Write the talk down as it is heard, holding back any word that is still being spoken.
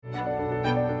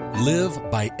Live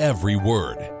by every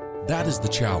word. That is the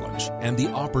challenge and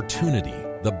the opportunity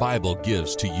the Bible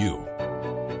gives to you.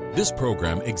 This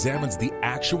program examines the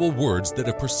actual words that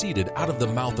have proceeded out of the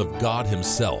mouth of God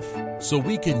Himself, so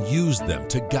we can use them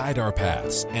to guide our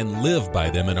paths and live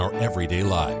by them in our everyday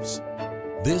lives.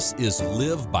 This is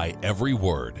Live by Every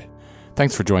Word.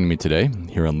 Thanks for joining me today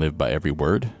here on Live by Every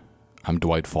Word. I'm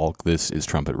Dwight Falk. This is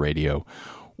Trumpet Radio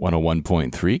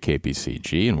 101.3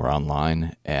 KPCG, and we're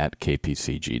online at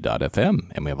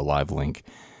kpcg.fm, and we have a live link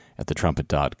at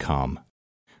thetrumpet.com.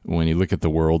 When you look at the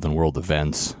world and world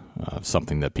events,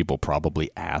 something that people probably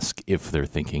ask if they're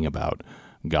thinking about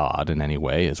God in any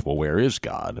way is, well, where is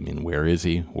God? I mean, where is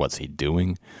He? What's He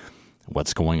doing?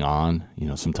 What's going on? You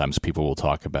know, sometimes people will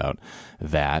talk about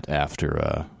that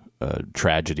after a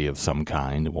tragedy of some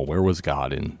kind. Well, where was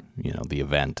God in, the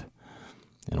event?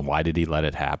 And why did He let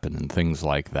it happen? And things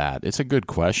like that. It's a good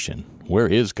question. Where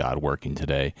is God working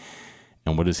today?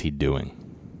 And what is He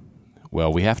doing?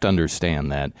 Well, we have to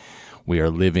understand that we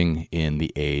are living in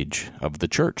the age of the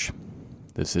church.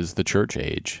 This is the church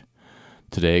age.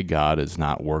 Today, God is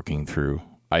not working through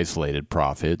isolated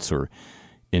prophets or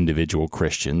individual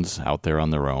Christians out there on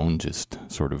their own, just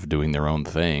sort of doing their own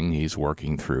thing. He's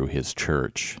working through His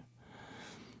church.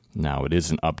 Now, it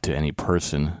isn't up to any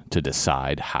person to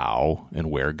decide how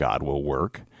and where God will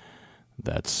work.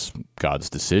 That's God's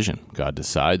decision. God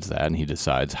decides that, and He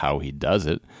decides how He does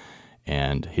it.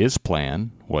 And His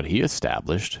plan, what He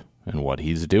established, and what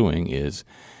He's doing is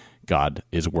God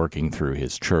is working through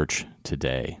His church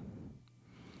today.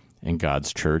 And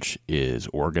God's church is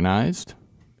organized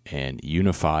and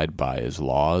unified by His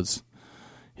laws,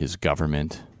 His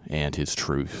government, and His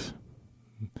truth.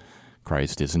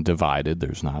 Christ isn't divided.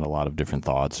 There's not a lot of different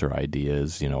thoughts or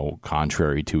ideas,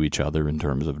 contrary to each other in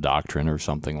terms of doctrine or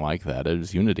something like that. It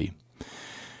is unity.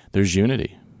 There's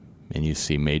unity. And you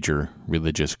see major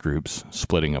religious groups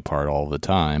splitting apart all the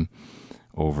time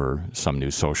over some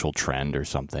new social trend or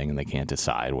something, and they can't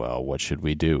decide, well, what should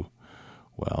we do?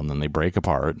 Well, and then they break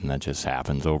apart, and that just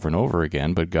happens over and over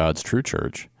again. But God's true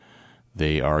church,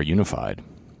 they are unified.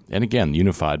 And again,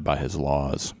 unified by His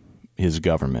laws, His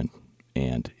government,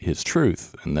 and His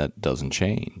truth, and that doesn't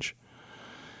change.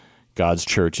 God's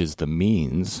church is the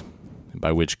means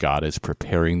by which God is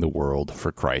preparing the world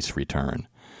for Christ's return.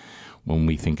 When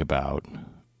we think about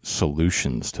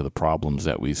solutions to the problems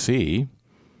that we see,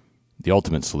 the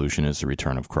ultimate solution is the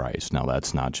return of Christ. Now,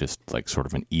 that's not just like sort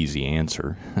of an easy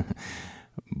answer,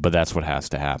 but that's what has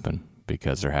to happen,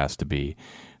 because there has to be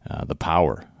the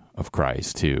power of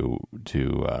Christ to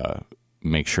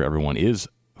make sure everyone is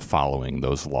following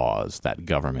those laws, that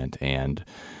government, and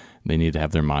they need to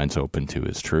have their minds open to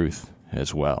His truth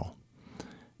as well.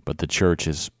 But the church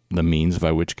is the means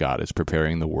by which God is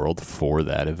preparing the world for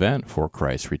that event, for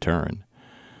Christ's return.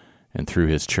 And through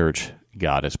His church,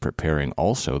 God is preparing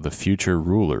also the future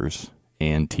rulers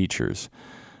and teachers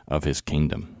of His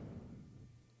kingdom.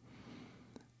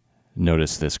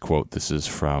 Notice this quote. This is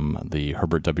from the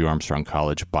Herbert W. Armstrong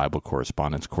College Bible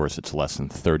Correspondence course. It's lesson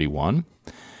 31.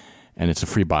 And it's a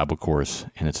free Bible course,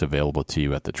 and it's available to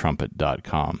you at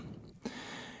thetrumpet.com.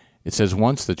 It says,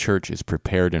 once the church is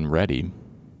prepared and ready,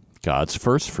 God's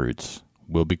first fruits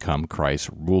will become Christ's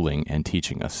ruling and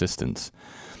teaching assistants,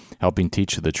 helping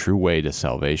teach the true way to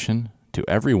salvation to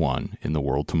everyone in the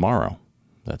world tomorrow.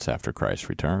 That's after Christ's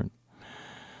return.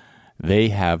 They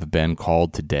have been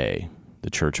called today,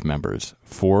 the church members,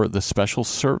 for the special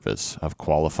service of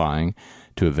qualifying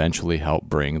to eventually help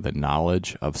bring the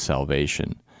knowledge of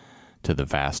salvation to the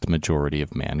vast majority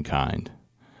of mankind.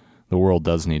 The world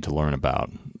does need to learn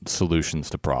about solutions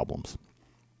to problems,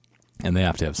 and they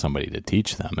have to have somebody to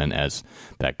teach them. And as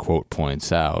that quote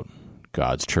points out,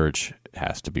 God's church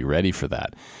has to be ready for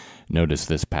that. Notice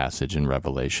this passage in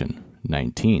Revelation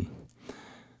 19.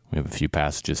 We have a few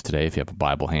passages today. If you have a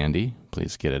Bible handy,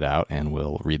 please get it out, and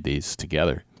we'll read these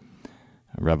together.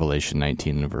 Revelation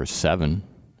 19 and verse 7,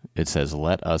 it says,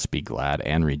 "Let us be glad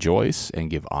and rejoice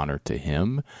and give honor to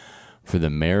Him, for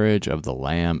the marriage of the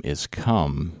Lamb is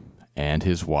come, and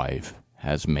His wife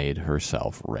has made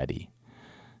herself ready."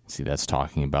 See, that's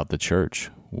talking about the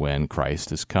church. When Christ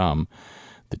has come,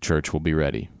 the church will be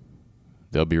ready.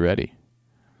 They'll be ready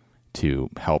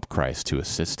to help Christ, to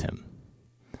assist Him.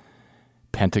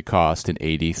 Pentecost in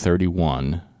AD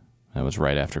 31, that was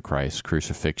right after Christ's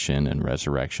crucifixion and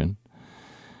resurrection.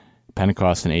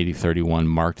 Pentecost in AD 31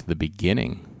 marked the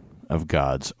beginning of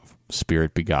God's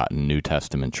Spirit-begotten New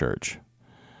Testament church.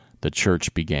 The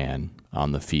church began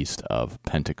on the Feast of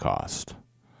Pentecost.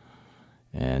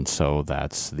 And so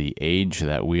that's the age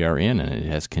that we are in, and it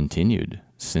has continued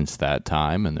since that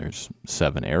time, and there's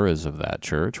 7 eras of that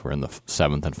church. We're in the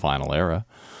 7th and final era.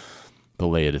 the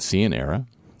Laodicean era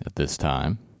at this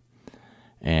time.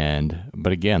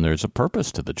 But again, there's a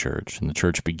purpose to the church, and the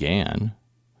church began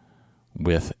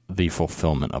with the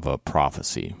fulfillment of a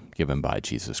prophecy given by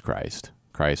Jesus Christ.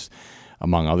 Christ,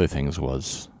 among other things,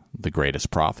 was the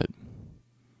greatest prophet.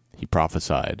 He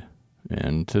prophesied,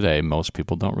 and today most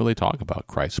people don't really talk about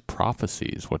Christ's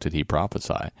prophecies. What did he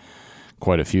prophesy?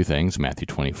 Quite a few things. Matthew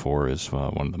 24 is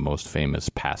one of the most famous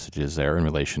passages there in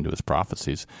relation to his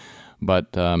prophecies.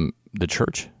 But the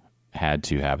church had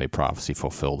to have a prophecy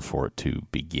fulfilled for it to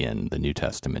begin, the New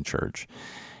Testament church.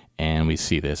 And we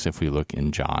see this if we look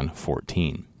in John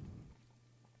 14.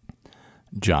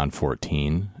 John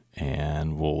 14,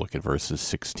 and we'll look at verses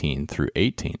 16 through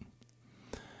 18.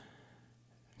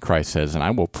 Christ says, "And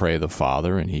I will pray the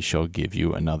Father, and he shall give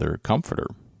you another comforter,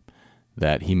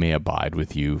 that he may abide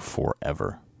with you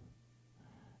forever."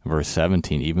 Verse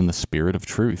 17, "Even the Spirit of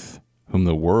truth, whom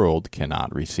the world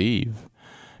cannot receive,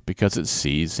 because it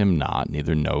sees him not,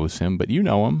 neither knows him, but you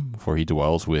know him, for he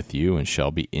dwells with you and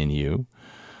shall be in you.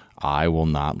 I will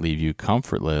not leave you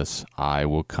comfortless, I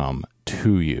will come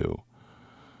to you."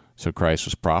 So Christ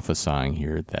was prophesying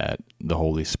here that the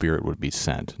Holy Spirit would be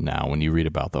sent. Now, when you read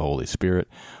about the Holy Spirit,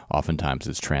 oftentimes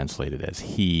it's translated as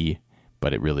he,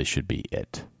 but it really should be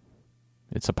it.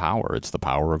 It's a power. It's the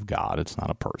power of God. It's not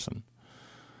a person.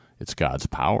 It's God's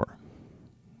power.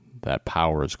 That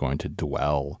power is going to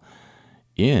dwell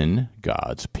in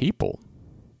God's people.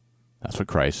 That's what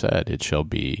Christ said. It shall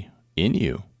be in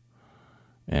you.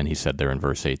 And he said there in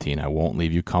verse 18, "I won't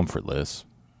leave you comfortless.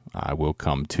 I will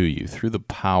come to you," through the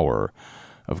power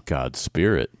of God's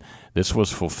Spirit. This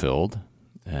was fulfilled,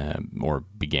 or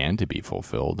began to be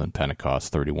fulfilled, in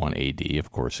Pentecost 31 AD.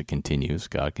 Of course, it continues.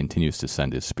 God continues to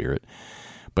send his Spirit.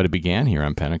 But it began here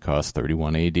on Pentecost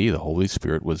 31 AD. The Holy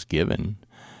Spirit was given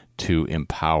to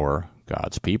empower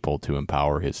God's people, to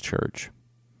empower his church.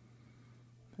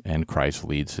 And Christ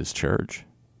leads his church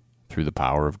through the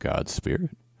power of God's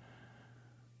Spirit.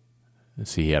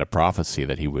 See, he had a prophecy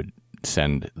that he would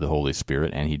send the Holy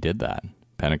Spirit, and he did that.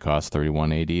 Pentecost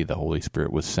 31 AD, the Holy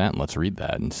Spirit was sent. Let's read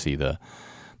that and see the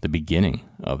beginning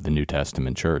of the New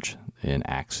Testament church in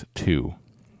Acts 2.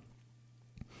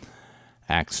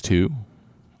 Acts 2,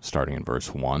 starting in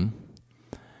verse 1.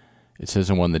 It says,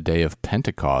 "And when the day of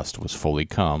Pentecost was fully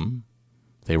come,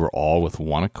 they were all with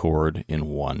one accord in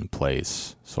one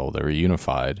place." So they were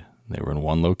unified. They were in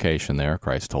one location there.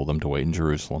 Christ told them to wait in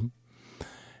Jerusalem.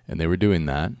 And they were doing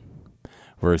that.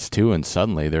 Verse 2, "And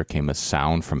suddenly there came a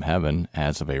sound from heaven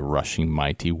as of a rushing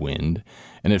mighty wind,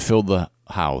 and it filled the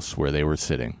house where they were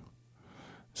sitting."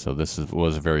 So this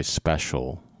was a very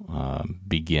special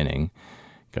beginning.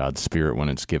 God's Spirit, when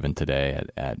it's given today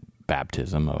at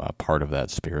baptism, a part of that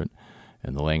Spirit,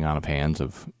 and the laying on of hands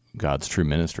of God's true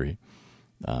ministry.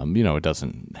 It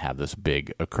doesn't have this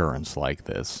big occurrence like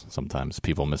this. Sometimes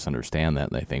people misunderstand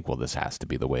that, and they think, well, this has to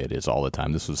be the way it is all the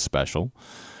time. This was special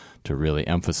to really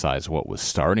emphasize what was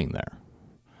starting there.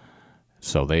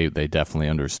 So they definitely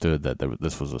understood that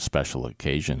this was a special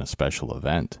occasion, a special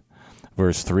event.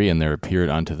 Verse 3, "And there appeared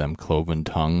unto them cloven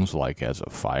tongues like as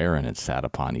of fire, and it sat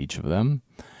upon each of them.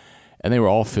 And they were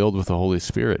all filled with the Holy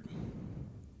Spirit,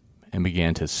 and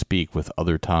began to speak with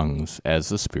other tongues as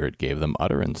the Spirit gave them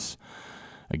utterance."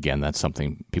 Again, that's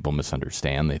something people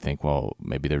misunderstand. They think, well,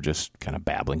 maybe they're just kind of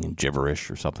babbling in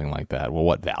gibberish or something like that. Well,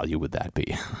 what value would that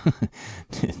be?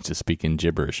 To speak in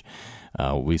gibberish.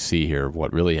 We see here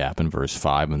what really happened. Verse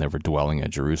 5, "And there were dwelling at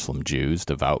Jerusalem Jews,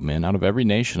 devout men, out of every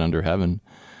nation under heaven."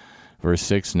 Verse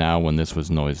 6, "Now when this was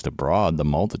noised abroad, the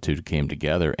multitude came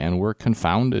together and were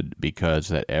confounded, because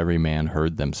that every man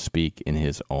heard them speak in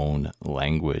his own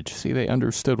language." See, they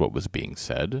understood what was being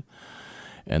said.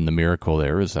 And the miracle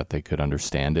there is that they could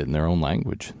understand it in their own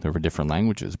language. There were different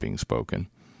languages being spoken.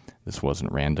 This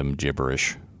wasn't random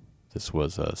gibberish. This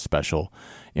was a special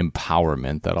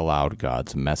empowerment that allowed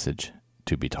God's message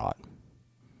to be taught.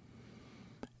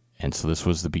 And so this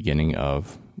was the beginning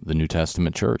of the New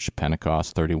Testament church,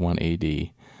 Pentecost 31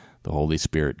 AD, the Holy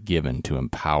Spirit given to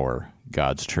empower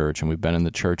God's church. And we've been in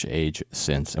the church age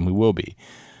since, and we will be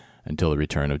until the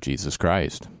return of Jesus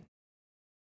Christ.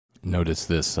 Notice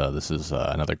this. This is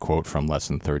another quote from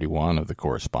Lesson 31 of the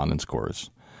Correspondence Course.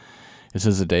 It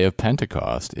says, "The day of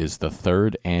Pentecost is the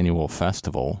third annual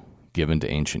festival given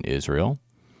to ancient Israel.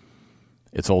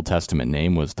 Its Old Testament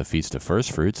name was the Feast of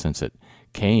First Fruits, since it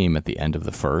came at the end of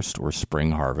the first or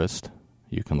spring harvest."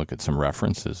 You can look at some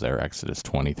references there, Exodus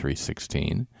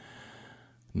 23:16,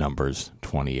 Numbers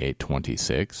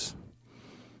 28:26.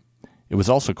 It was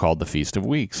also called the Feast of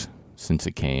Weeks, since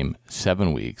it came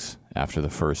 7 weeks after the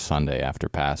first Sunday after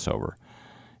Passover.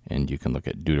 And you can look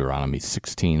at Deuteronomy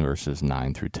 16, verses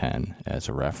 9 through 10 as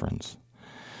a reference.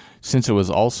 Since it was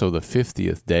also the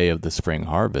 50th day of the spring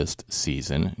harvest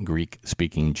season,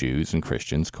 Greek-speaking Jews and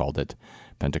Christians called it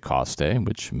Pentecoste,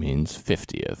 which means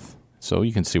 50th. So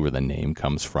you can see where the name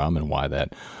comes from and why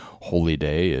that holy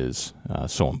day is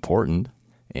so important.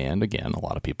 And again, a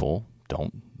lot of people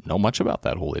don't know much about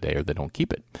that holy day, or they don't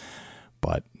keep it.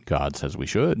 But God says we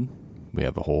should. We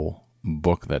have a whole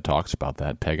book that talks about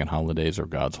that, pagan holidays or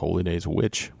God's holy days.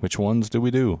 Which ones do we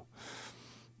do?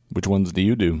 Which ones do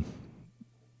you do?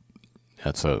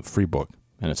 That's a free book,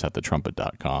 and it's at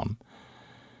thetrumpet.com.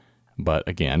 But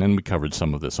again, and we covered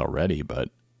some of this already, but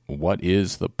what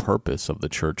is the purpose of the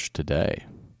church today?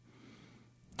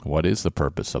 What is the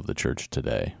purpose of the church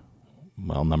today?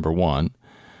 Well, number one,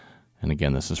 and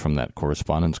again, this is from that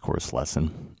correspondence course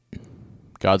lesson,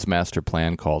 God's master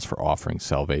plan calls for offering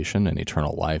salvation and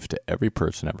eternal life to every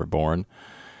person ever born,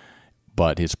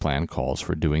 but his plan calls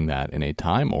for doing that in a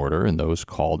time order, and those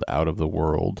called out of the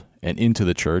world and into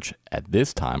the church at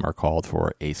this time are called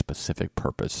for a specific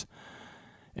purpose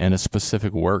and a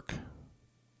specific work.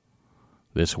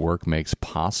 This work makes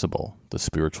possible the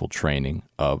spiritual training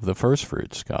of the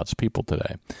firstfruits, God's people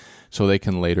today, so they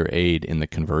can later aid in the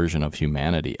conversion of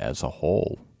humanity as a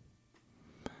whole.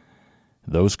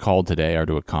 Those called today are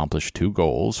to accomplish two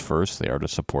goals. First, they are to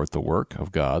support the work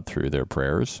of God through their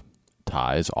prayers,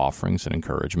 tithes, offerings, and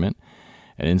encouragement,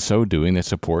 and in so doing, they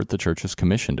support the church's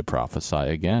commission to prophesy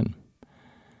again.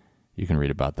 You can read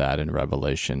about that in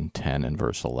Revelation 10 and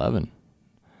verse 11.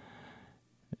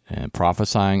 And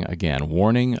prophesying, again,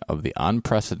 warning of the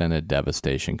unprecedented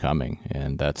devastation coming,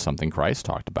 and that's something Christ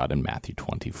talked about in Matthew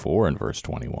 24 and verse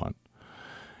 21.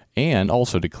 And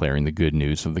also declaring the good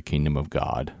news of the kingdom of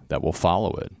God that will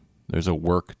follow it. There's a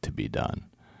work to be done.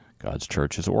 God's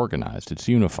church is organized. It's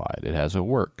unified. It has a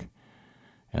work.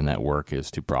 And that work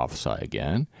is to prophesy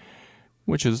again,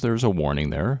 which is, there's a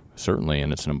warning there, certainly,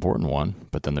 and it's an important one,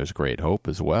 but then there's great hope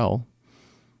as well.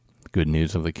 Good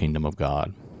news of the kingdom of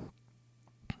God.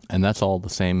 And that's all the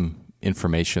same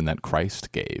information that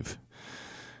Christ gave.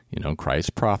 You know,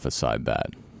 Christ prophesied that.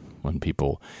 When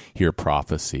people hear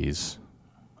prophecies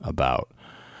about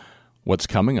what's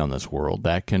coming on this world,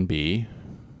 that can be,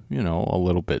 you know, a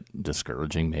little bit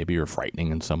discouraging maybe, or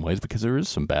frightening in some ways, because there is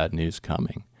some bad news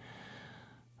coming.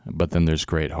 But then there's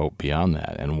great hope beyond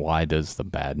that. And why does the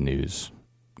bad news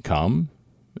come,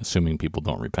 assuming people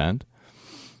don't repent?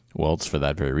 Well, it's for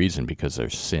that very reason, because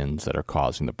there's sins that are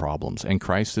causing the problems. And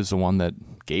Christ is the one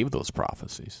that gave those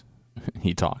prophecies.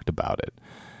 He talked about it.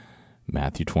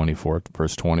 Matthew 24,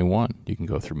 verse 21. You can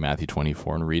go through Matthew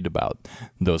 24 and read about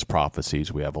those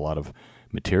prophecies. We have a lot of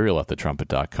material at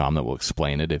thetrumpet.com that will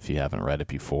explain it if you haven't read it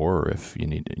before, or if you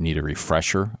need a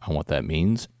refresher on what that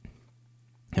means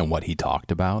and what he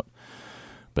talked about.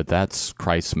 But that's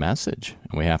Christ's message,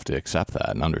 and we have to accept that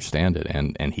and understand it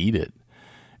and heed it.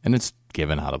 And it's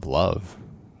given out of love.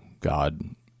 God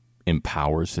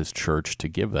empowers his church to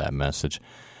give that message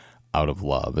out of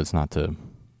love. It's not to,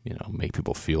 you know, make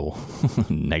people feel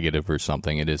negative or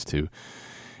something. It is to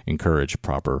encourage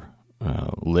proper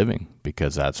living,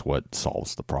 because that's what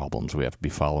solves the problems. We have to be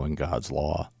following God's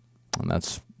law, and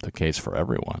that's the case for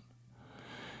everyone.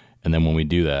 And then when we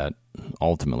do that,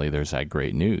 ultimately there's that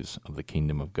great news of the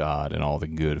kingdom of God and all the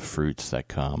good fruits that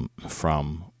come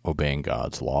from obeying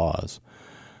God's laws.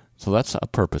 So that's a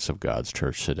purpose of God's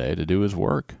church today, to do his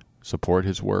work, support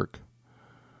his work.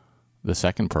 The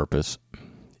second purpose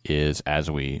is, as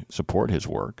we support his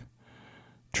work,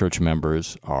 church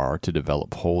members are to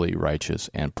develop holy, righteous,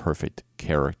 and perfect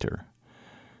character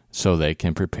so they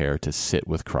can prepare to sit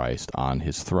with Christ on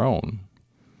his throne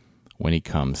when he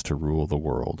comes to rule the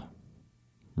world.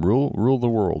 Rule the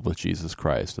world with Jesus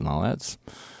Christ. And now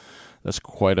that's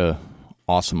quite a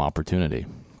awesome opportunity.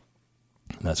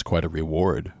 That's quite a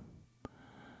reward.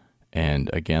 And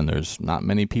again, there's not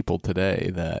many people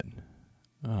today that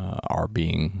are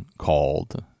being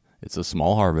called. It's a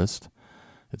small harvest.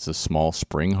 It's a small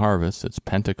spring harvest. It's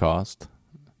Pentecost.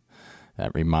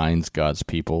 That reminds God's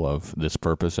people of this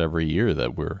purpose every year,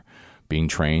 that we're being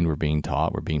trained, we're being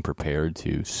taught, we're being prepared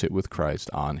to sit with Christ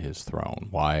on his throne.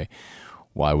 Why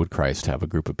would Christ have a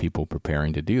group of people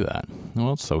preparing to do that?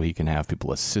 Well, so he can have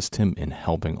people assist him in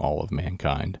helping all of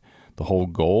mankind. The whole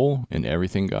goal in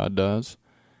everything God does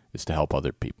is to help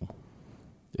other people.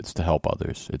 It's to help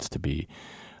others. It's to be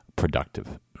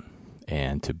productive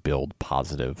and to build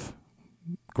positive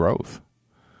growth.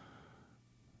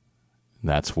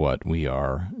 That's what we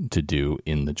are to do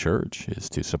in the church, is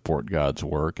to support God's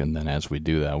work. And then as we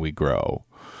do that, we grow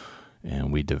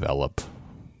and we develop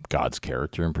God's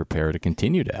character and prepare to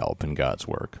continue to help in God's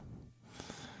work.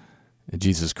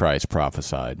 Jesus Christ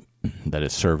prophesied that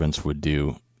his servants would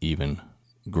do even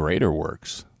greater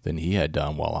works than he had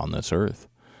done while on this earth.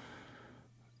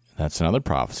 That's another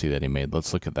prophecy that he made.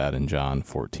 Let's look at that in John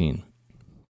 14.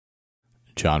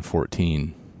 John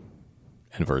 14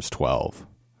 and verse 12.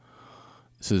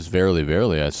 It says, Verily,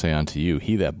 verily, I say unto you,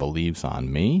 he that believes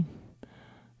on me,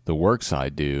 the works I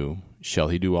do shall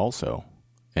he do also,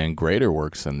 and greater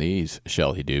works than these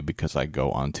shall he do, because I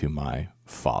go unto my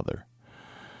Father.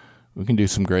 We can do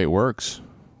some great works,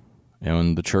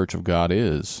 and the church of God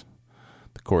is.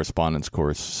 The correspondence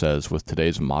course says, with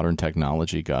today's modern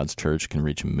technology, God's church can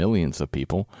reach millions of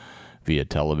people via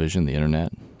television, the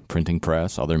internet, printing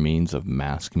press, other means of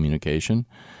mass communication.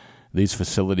 These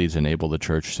facilities enable the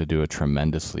church to do a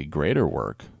tremendously greater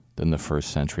work than the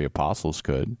first century apostles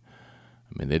could.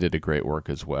 I mean, they did a great work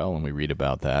as well, and we read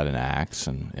about that in Acts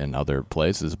and other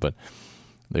places, but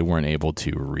they weren't able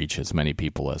to reach as many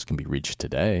people as can be reached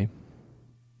today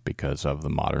because of the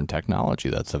modern technology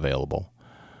that's available,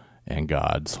 and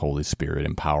God's Holy Spirit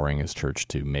empowering his church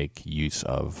to make use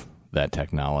of that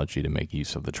technology, to make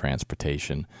use of the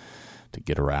transportation, to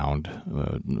get around,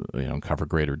 cover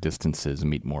greater distances,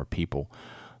 meet more people,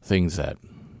 things that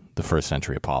the first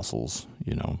century apostles,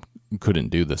 couldn't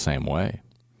do the same way.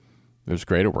 There's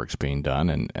greater works being done,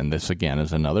 and this, again,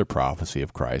 is another prophecy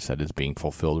of Christ that is being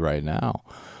fulfilled right now.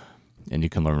 And you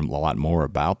can learn a lot more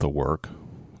about the work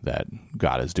that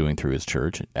God is doing through his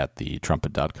church at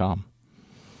thetrumpet.com.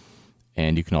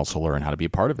 And you can also learn how to be a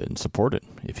part of it and support it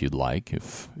if you'd like,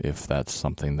 if that's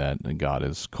something that God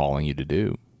is calling you to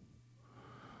do.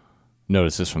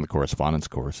 Notice this from the correspondence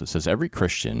course. It says, every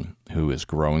Christian who is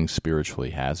growing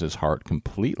spiritually has his heart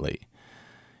completely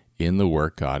in the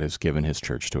work God has given his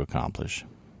church to accomplish.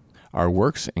 Our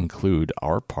works include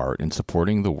our part in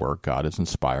supporting the work God is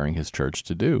inspiring his church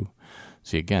to do.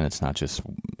 See, again, it's not just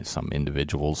some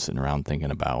individuals sitting around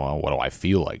thinking about, well, what do I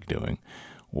feel like doing?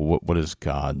 Well, what is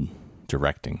God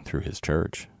directing through his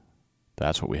church?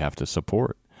 That's what we have to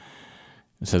support.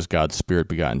 It says God's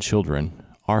Spirit-begotten children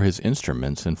are his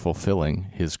instruments in fulfilling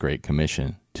his great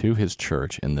commission to his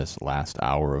church in this last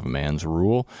hour of man's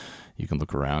rule. You can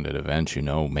look around at events,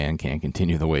 man can't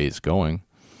continue the way he's going.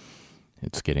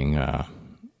 It's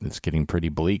getting pretty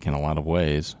bleak in a lot of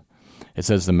ways. It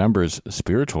says the members'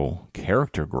 spiritual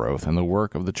character growth and the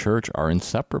work of the church are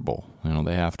inseparable.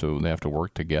 They have to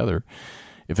work together.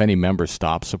 If any member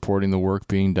stops supporting the work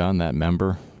being done, that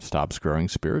member stops growing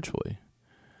spiritually.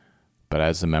 But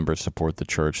as the members support the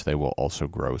church, they will also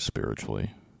grow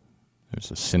spiritually. There's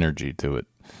a synergy to it.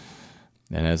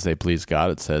 And as they please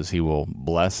God, it says he will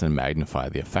bless and magnify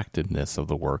the effectiveness of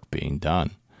the work being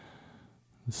done.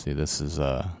 See, this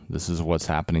is what's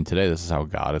happening today. This is how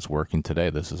God is working today.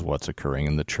 This is what's occurring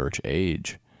in the church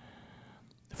age.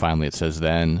 Finally, it says,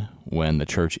 then, when the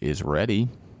church is ready,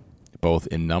 both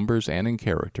in numbers and in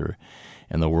character,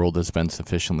 and the world has been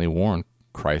sufficiently warned,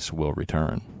 Christ will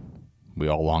return. We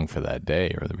all long for that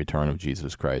day, or the return of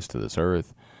Jesus Christ to this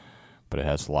earth, but it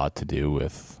has a lot to do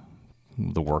with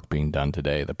the work being done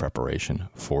today, the preparation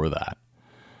for that.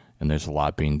 And there's a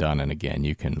lot being done, and again,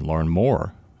 you can learn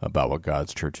more about what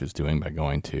God's church is doing by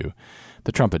going to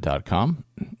thetrumpet.com,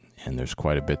 and there's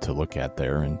quite a bit to look at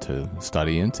there and to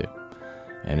study into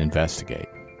and investigate.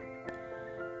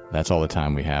 That's all the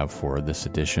time we have for this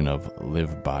edition of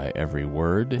Live by Every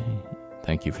Word.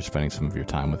 Thank you for spending some of your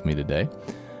time with me today.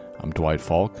 I'm Dwight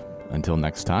Falk. Until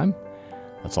next time,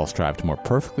 let's all strive to more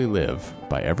perfectly live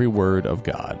by every word of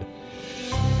God.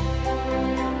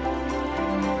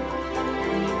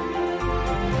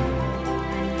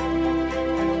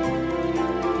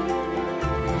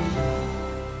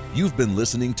 You've been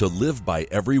listening to Live by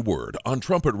Every Word on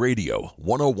Trumpet Radio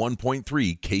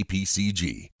 101.3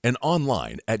 KPCG and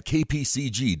online at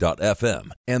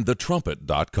kpcg.fm and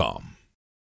thetrumpet.com.